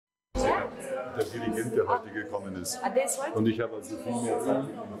der Dirigent, der heute gekommen ist. Und ich habe also viel mehr Zeit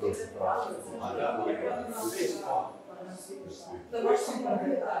durch.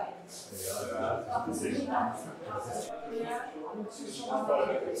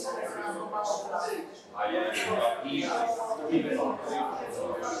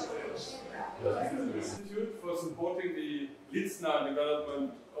 Institute for supporting the Litzner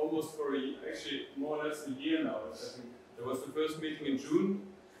development almost for actually more or less a year now. I think there was the first meeting in June.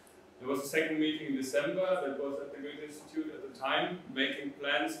 There was a second meeting in December that was at the Goethe Institute at the time, making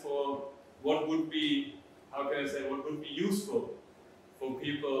plans for what would be, how can I say, what would be useful for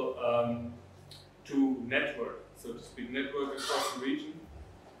people to network, so to speak, network across the region.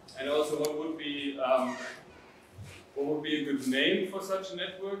 And also what would be a good name for such a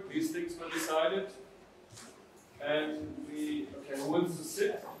network. These things were decided. And we, okay, who wants to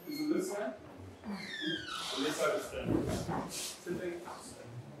sit? Is it this side? On this side is standing. Sitting.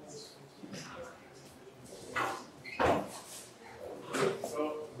 So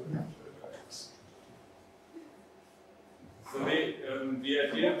the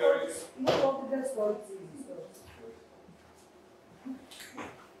idea varies.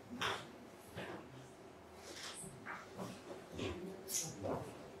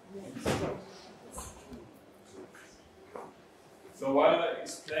 So while I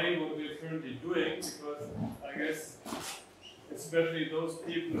explain what we're currently doing, because I guess especially those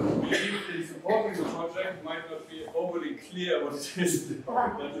people who believe in supporting the project might not be overly clear what it is that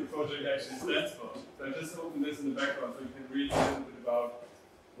the project actually stands for. So I just open this in the background so you can read a little bit about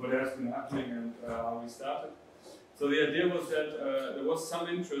what has been happening and how we started. So the idea was that there was some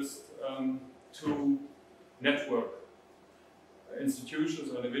interest to network institutions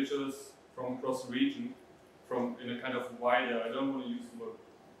or individuals from across the region, in a kind of wider, I don't want to use the word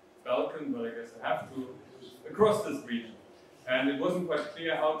Balkan, but I guess I have to, across this region. And it wasn't quite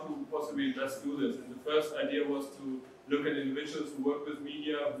clear how to possibly just do this. And the first idea was to look at individuals who work with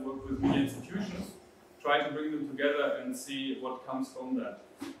media institutions, try to bring them together and see what comes from that.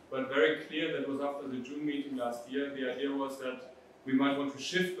 But very clear, that was after the June meeting last year, the idea was that we might want to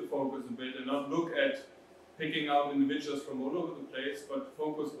shift the focus a bit and not look at picking out individuals from all over the place, but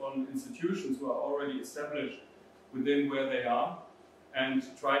focus on institutions who are already established within where they are, and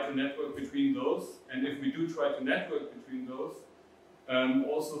try to network between those. And if we do try to network between those,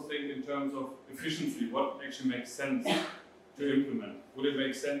 also think in terms of efficiency, what actually makes sense to implement. Would it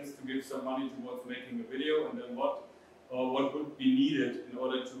make sense to give some money towards making a video, and then what would be needed in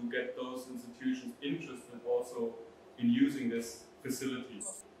order to get those institutions interested also in using this facility?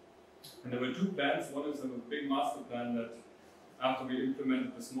 And there were two plans. One is a big master plan that after we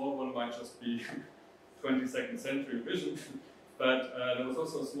implemented the small one might just be 22nd century vision. But there was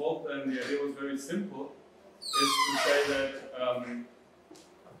also a small plan. The idea was very simple, is to say that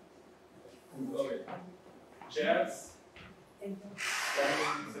chairs,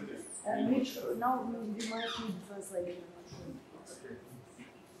 standing, sitting. Now we might need translation.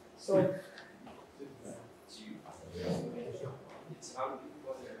 So.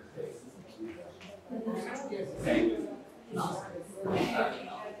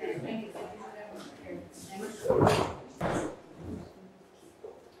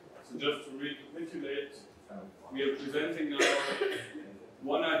 So just to recapitulate, we are presenting now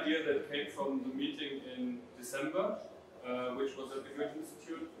one idea that came from the meeting in December, which was at the Goethe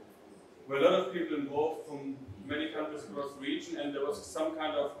Institute, where a lot of people involved from many countries across the region, and there was some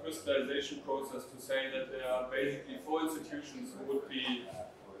kind of crystallization process to say that there are basically 4 institutions who would be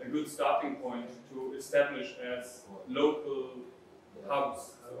a good starting point to establish as local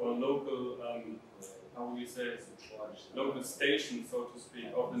hubs or local, how would we say, local stations, so to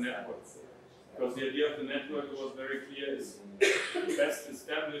speak, of the network. Because the idea of the network was very clear, is best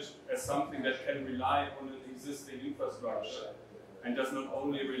established as something that can rely on an existing infrastructure and does not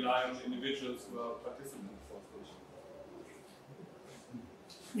only rely on individuals who are participants.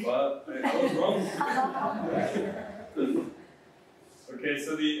 Well, I was wrong. Okay,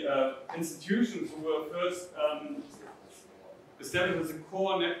 so the institutions who were first established as a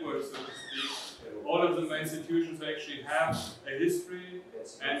core network, so to speak, all of them are institutions who actually have a history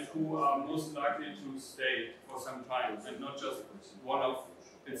and who are most likely to stay for some time, and not just one-off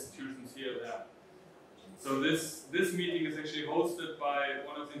institutions here or there. So this meeting is actually hosted by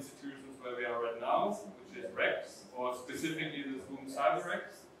one of the institutions where we are right now, which is REX, or specifically this room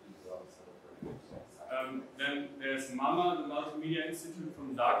CyberREX. Then there's MAMA, the Multimedia Institute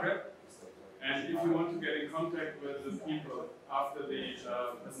from Zagreb. And if you want to get in contact with the people after the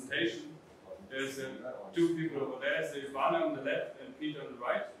presentation, there's 2 people over there, Silvana on the left and Peter on the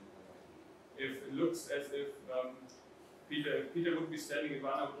right. If it looks as if If Peter would be standing,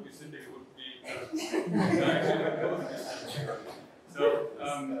 Ivana would be sitting, it would be so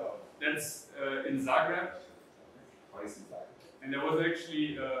that's in Zagreb, and there was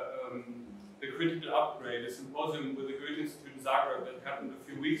actually the critical upgrade, a symposium with the Goethe Institute in Zagreb that happened a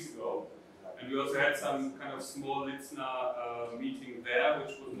few weeks ago, and we also had some kind of small Litzna meeting there,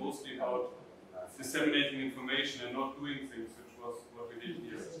 which was mostly about disseminating information and not doing things, which was what we did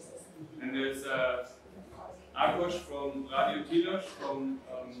here. And there's Ákos from radionica from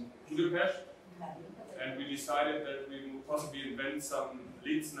Budapest, and we decided that we would possibly invent some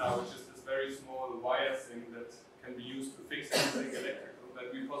Litzna, which is this very small wire thing that can be used to fix anything electrical,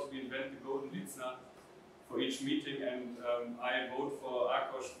 that we possibly invent the golden Litzna for each meeting, and I vote for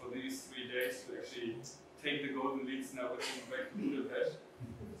Ákos for these 3 days to actually take the golden Litzna with him back to Budapest.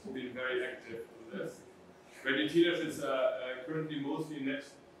 He's been very active on this. Radionica is currently mostly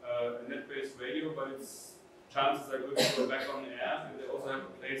net-based radio, but its chances are good to go back on air, and they also have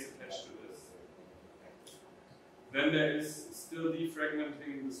a place attached to this. Then there is still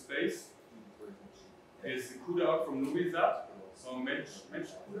defragmenting the space. Is the CUDA out from Novi Sad, so Match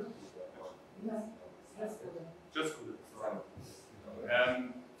CUDA? Just CUDA.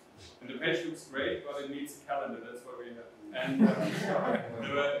 And the page looks great, but it needs a calendar, that's what we have. And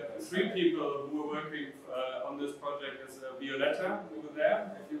there were 3 people who were working on this project. As Violetta over there,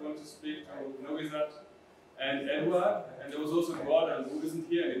 if you want to speak to Novi Sad, and Edward, and there was also Gordon, who isn't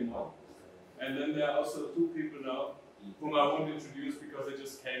here anymore. And then there are also 2 people now, whom I won't introduce because they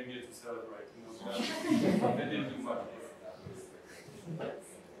just came here to celebrate. You know, they didn't do much.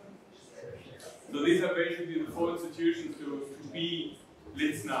 So these are basically the 4 institutions to be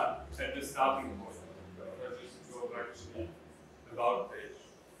Litzna at the starting point. Just go back to the About page.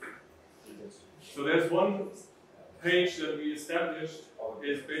 So there's one page that we established,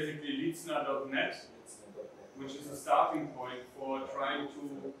 is basically Litzna.net, which is a starting point for trying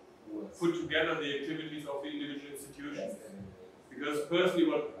to put together the activities of the individual institutions. Because personally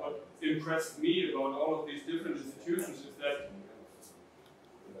what impressed me about all of these different institutions is that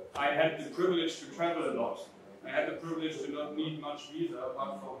I had the privilege to travel a lot. I had the privilege to not need much visa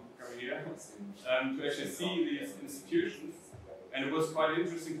apart from coming here, to actually see these institutions. And it was quite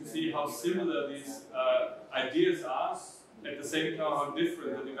interesting to see how similar these ideas are, at the same time how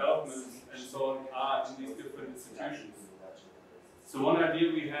different the developments and so on are in these different institutions. So one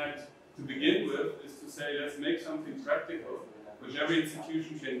idea we had to begin with is to say, let's make something practical, which every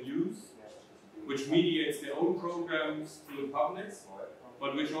institution can use, which mediates their own programs to the public,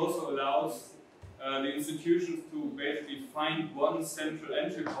 but which also allows the institutions to basically find one central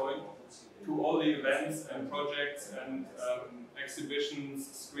entry point to all the events and projects and exhibitions,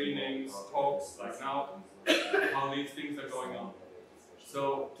 screenings, talks, like now, how these things are going on.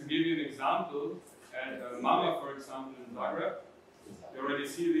 So, to give you an example, at Mama, for example, in Zagreb, you already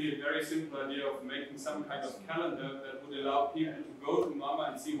see the very simple idea of making some kind of calendar that would allow people to go to Mama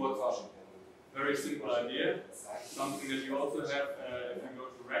and see what's up. Very simple idea, something that you also have if you go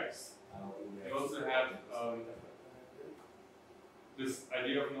to Rex. You also have this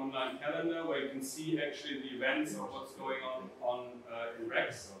idea of an online calendar where you can see actually the events of what's going on in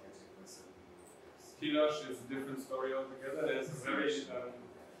Rex. Tilos is a different story altogether. There's a very,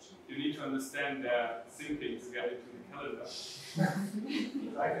 you need to understand their thinking to get into the calendar.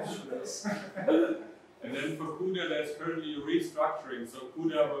 And then for CUDA, there's currently a restructuring. So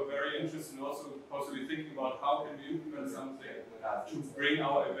CUDA were very interested in also possibly thinking about how can we implement something to bring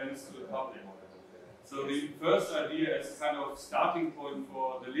our events to the public. So the first idea as kind of starting point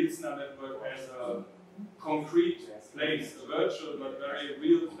for the Litzna network as a concrete place, a virtual but very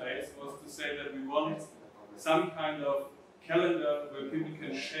real place, was to say that we want some kind of calendar where people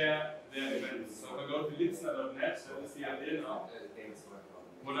can share their events. So if I go to Litzna.net, that is the idea now.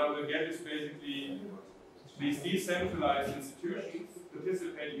 What I will get is basically these decentralized institutions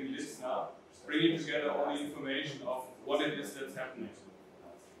participating in Litzna, bringing together all the information of what it is that's happening.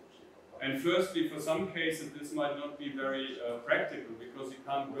 And firstly, for some cases, this might not be very practical because you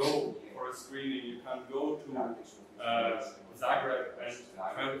can't go for a screening, you can't go to Zagreb and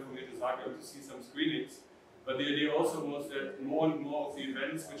travel from here to Zagreb to see some screenings. But the idea also was that more and more of the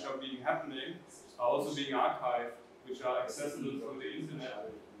events which are being happening are also being archived, which are accessible through the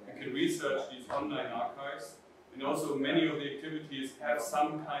internet. You can research these online archives. And also many of the activities have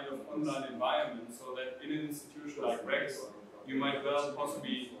some kind of online environment, so that in an institution like Rex, you might well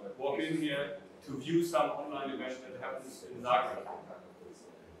possibly walk in here to view some online event that happens in Zagreb.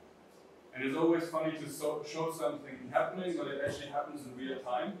 And it's always funny to show something happening, but it actually happens in real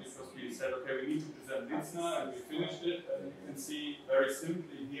time, because we said, okay, we need to present Litzna, and we finished it, and you can see very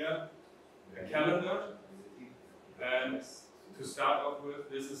simply here a calendar And to start off with,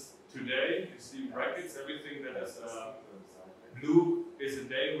 this is today. You see brackets, everything that is blue is a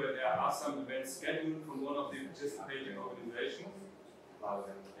day where there are some events scheduled from one of the participating organizations.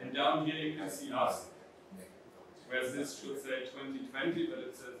 And down here you can see us, whereas this should say 2020, but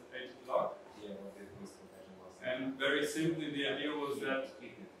it says 8 o'clock. And very simply, the idea was that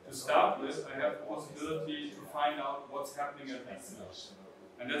to start with, I have the possibility to find out what's happening at Litzner.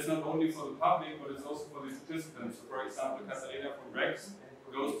 And that's not only for the public, but it's also for the participants. So for example, Catalina from Rex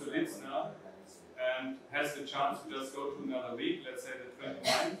goes to Litzner and has the chance to just go to another week, let's say the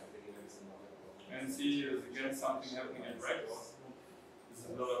 29th, and see there's again something happening at Rex. This is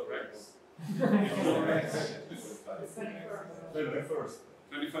a lot of Rex.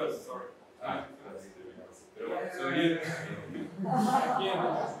 21st, sorry. So here,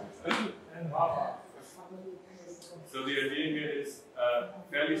 so the idea here is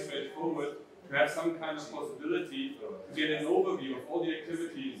fairly straightforward, to have some kind of possibility to get an overview of all the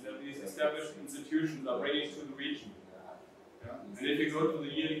activities that these established institutions are bringing to the region. Yeah? And if you go to the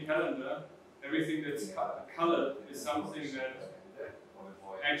yearly calendar, everything that's colored is something that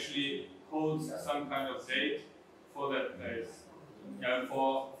actually holds some kind of date for that place,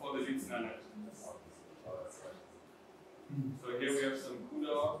 for the Litzner. So here we have some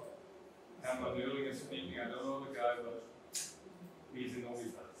Kuda. Hermann Nöring is speaking. I don't know the guy, but he's in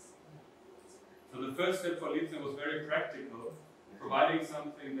Omisat. So the first step for Litzner was very practical, providing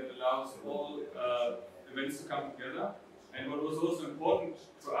something that allows all events to come together. And what was also important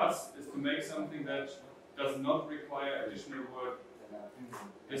to us is to make something that does not require additional work.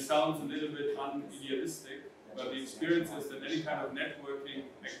 This sounds a little bit unidealistic, but the experience is that any kind of networking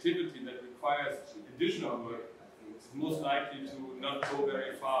activity that requires additional work is most likely to not go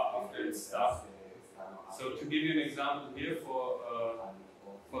very far after it's started. So to give you an example here for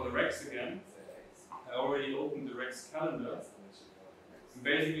the Rex again, I already opened the Rex calendar. And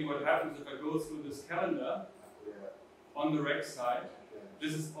basically what happens if I go through this calendar on the Rex side,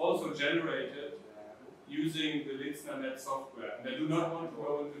 this is also generated using the Litzner.net software. And I do not want to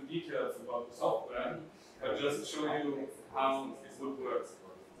go into details about the software, but just show you how it would work.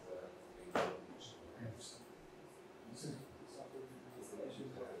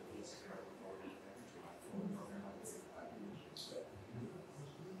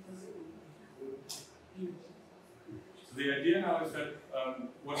 So the idea now is that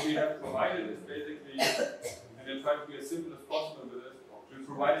what we have provided is basically, and I try to be as simple as possible with it, we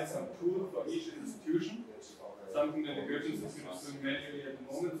provided some tools for each institution, something that the Goethe Institute is doing manually at the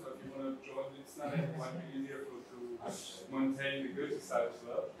moment, so if you want to join Litzner, it might be easier to maintain the Goethe side as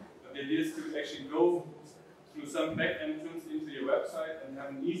well. But the idea is to actually go through some back entrance into your website and have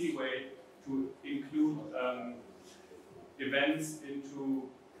an easy way to include events into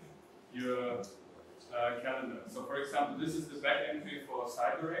your calendar. So for example, this is the back entry for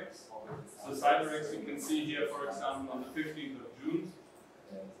CyberX. So CyberX you can see here, for example, on the 15th of June.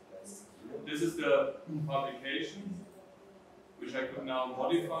 This is the publication, which I could now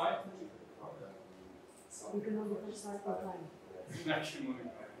modify. You can modify cycle time. Actually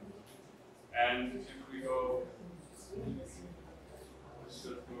modify. And if we go, let's just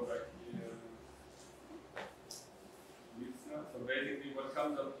go back here. So basically what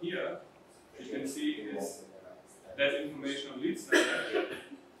comes up here, you can see is that information on Litzner.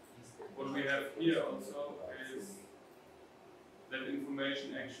 What we have here also is that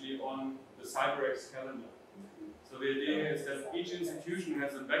information actually on the CyberX calendar. So the idea is that each institution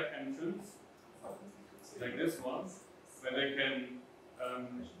has a back entrance, like this one, where they can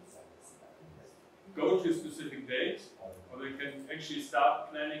go to a specific date, or they can actually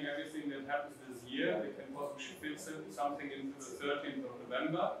start planning everything that happens this year. They can possibly fit something into the 13th of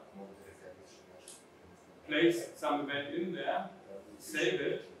November, place some event in there, save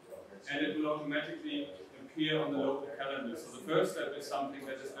it, and it will automatically appear on the local calendar. So the first step is something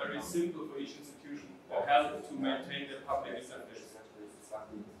that is very simple for each institution to help to maintain their public interface.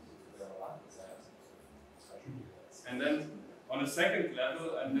 And then on a second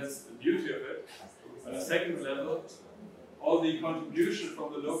level, and that's the beauty of it, on a second level, all the contribution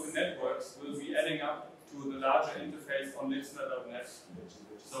from the local networks will be adding up to the larger interface on Litzner.net.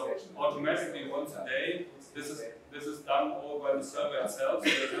 So automatically once a day, this is done all by the server itself, so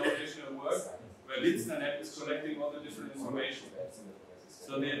there's no additional work, where Litzner.net is collecting all the different information.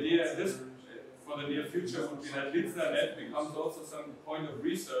 So the idea this, for the near future would be that Litzner.net becomes also some point of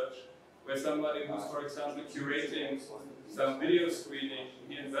research where somebody who's, for example, curating some video screening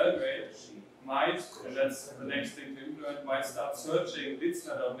here in Belgrade might, and that's the next thing to implement, might start searching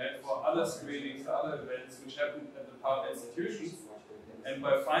Litzner.net for other screenings, for other events which happen at the partner institutions. And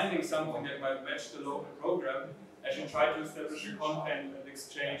by finding something that might match the local program, actually try to establish a content and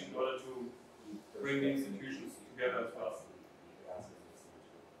exchange in order to bring the institutions together as well.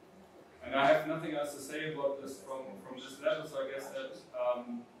 And I have nothing else to say about this from this level, so I guess that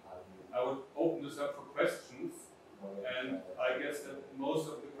I would open this up for questions, and I guess that most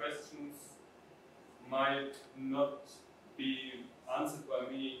of the questions might not be answered by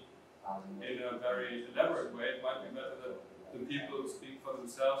me in a very elaborate way. It might be better that the people speak for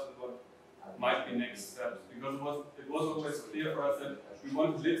themselves and what might be next steps, because it was always clear for us that we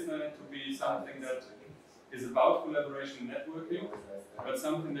wanted Litzner to be something that is about collaboration and networking, but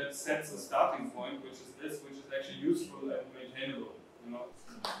something that sets a starting point, which is this, which is actually useful and maintainable, you know.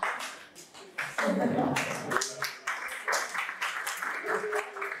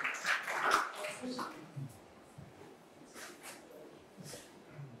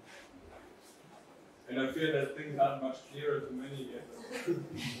 And I feel that things aren't much clearer to many yet.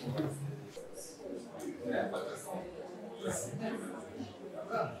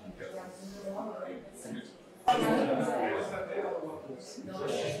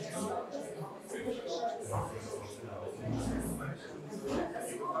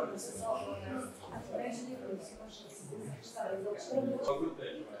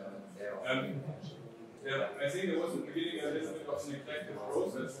 I think there was in the beginning a little bit of an eclectic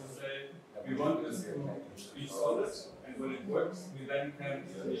process to say we want this to be solid, and when it works, we then can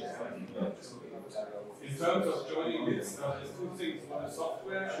in terms of joining this, there's two things. One is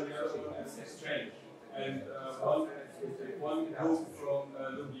software, and the other one is exchange. And one group from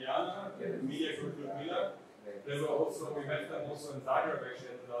Ljubljana, the media group Ljubljana, we met them also in Zagreb actually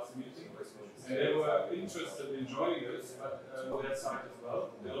at the last meeting, and they were interested in joining us, but on their side as well.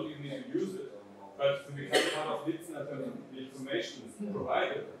 They don't even need to use it, but to become part of Litzner, the information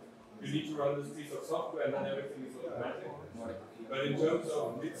provided, you need to run this piece of software, and then everything is automatic. But in terms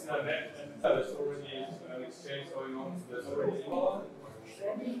of Litzner net, and there's already an exchange going on, so there's already verified.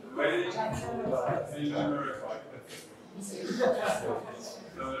 So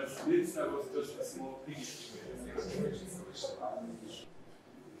Litzner was just a small piece.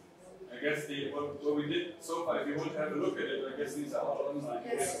 I guess what we did so far, if you want to have a look at it, I guess these are all online.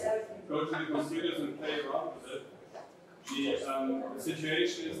 Go to the computers and play around with it. The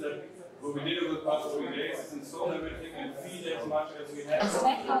situation is that what we did over the past 3 days is install everything and feed as much as we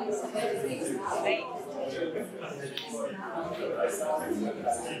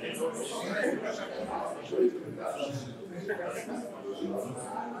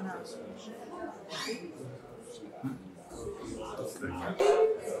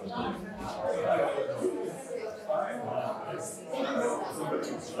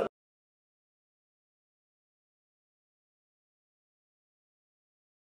have.